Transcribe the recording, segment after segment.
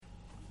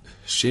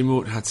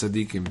Shemot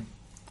Hatzaddikim.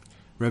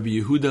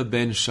 Rabbi Yehuda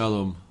ben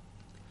Shalom.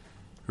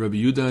 Rabbi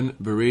Yudan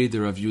berei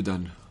de Rav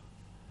Yudan.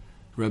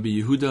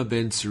 Rabbi Yehuda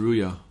ben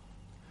Tzeruya.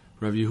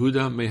 Rabbi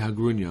Yehuda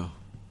mehagrunya.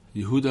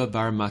 Yehuda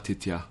bar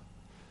Matitya.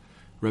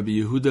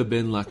 Rabbi Yehuda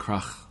ben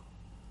Lakrach.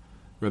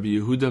 Rabbi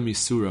Yehuda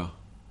misura.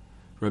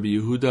 Rabbi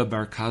Yehuda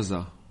bar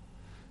Kaza.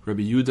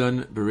 Rabbi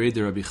Yudan berei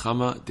de Rabbi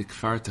Chama de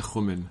Kfar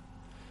Techumen.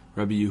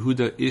 Rabbi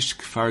Yehuda ish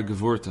Kfar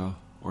Gevorta,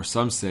 or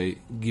some say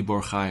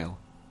Gibor Chayil.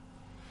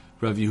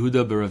 Rav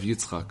Yehuda bar Rav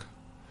Yitzchak.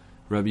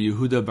 Rabbi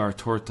Yehuda bar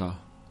Torta.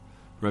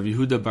 Rabbi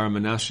Yehuda bar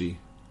Menashi.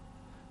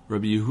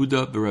 Rabbi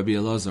Yehuda bar Rabbi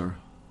Elazar.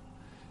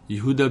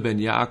 Yehuda ben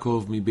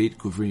Yaakov mi Beit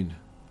Guvrin.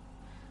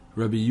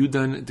 Rabbi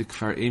Yudan de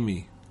Kfar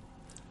Emi.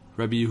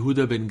 Rabbi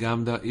Yehuda ben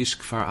Gamda ish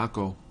Kfar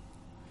Akko.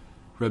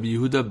 Rabbi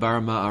Yehuda bar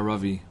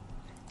Ma'aravi.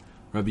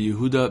 Rabbi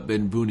Yehuda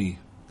ben Buni.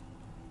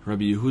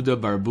 Rabbi Yehuda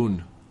bar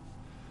Bun.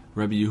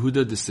 Rabbi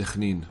Yehuda de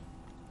Sechnin.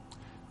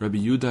 Rabbi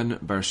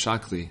Yudan bar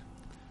Shakli.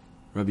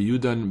 Rabbi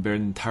Yudan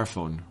ben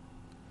Tarfon.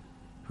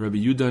 Rabbi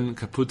Yudan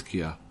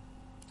Kaputkia.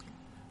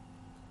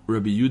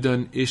 Rabbi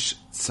Yudan ish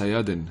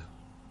Tzayadin.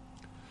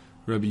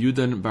 Rabbi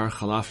Yudan bar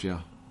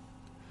Chalafia.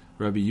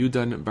 Rabbi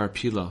Yudan bar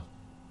Pila.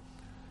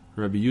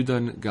 Rabbi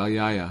Yudan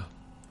Galyaya.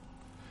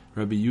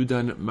 Rabbi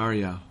Yudan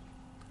Maria.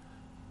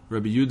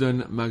 Rabbi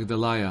Yudan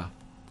Magdalaya.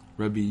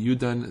 Rabbi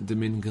Yudan de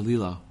Min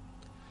Galila.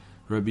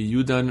 Rabbi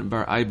Yudan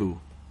bar Aibu.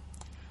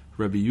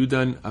 Rabbi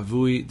Yudan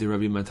Avui de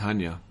Rabbi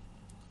Matanya.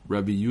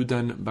 Rabbi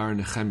Yudan bar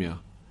Nechemia.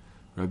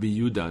 Rabbi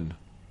Yudan.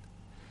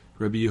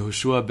 Rabbi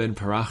Yehoshua ben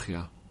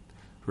Parachia.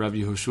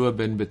 Rabbi Yehoshua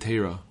ben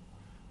Betera.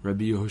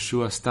 Rabbi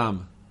Yehoshua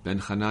Stam ben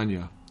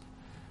Chananya.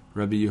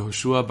 Rabbi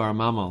Yehoshua bar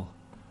Mamal.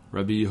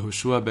 Rabbi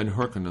Yehoshua ben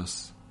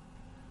Horkanus.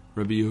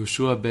 Rabbi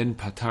Yehoshua ben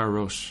Patar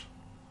Rosh.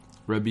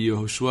 Rabbi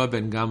Yehoshua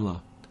ben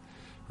Gamla.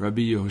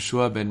 Rabbi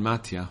Yehoshua ben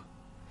Matya.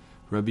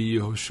 Rabbi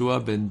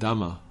Yehoshua ben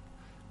Dama.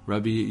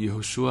 Rabbi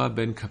Yehoshua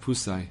ben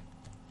Kapusai.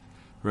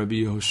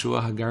 Rabbi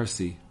Yehoshua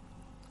Hagarsi.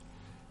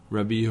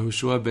 Rabbi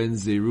Yehoshua ben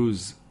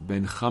Zeruz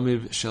ben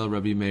Chamiv shel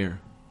Rabbi Meir.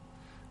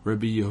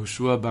 Rabbi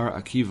Yehoshua bar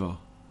Akiva.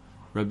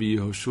 Rabbi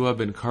Yehoshua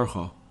ben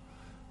Karcha.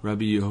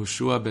 Rabbi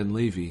Yehoshua ben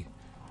Levi.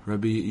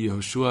 Rabbi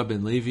Yehoshua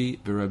ben Levi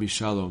Rabbi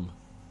Shalom.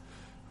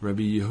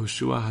 Rabbi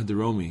Yehoshua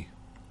Hadaromi.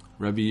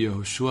 Rabbi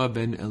Yehoshua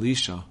ben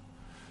Elisha.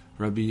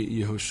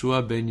 Rabbi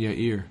Yehoshua ben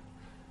Yair.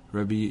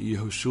 Rabbi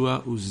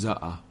Yehoshua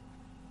Uzza'a.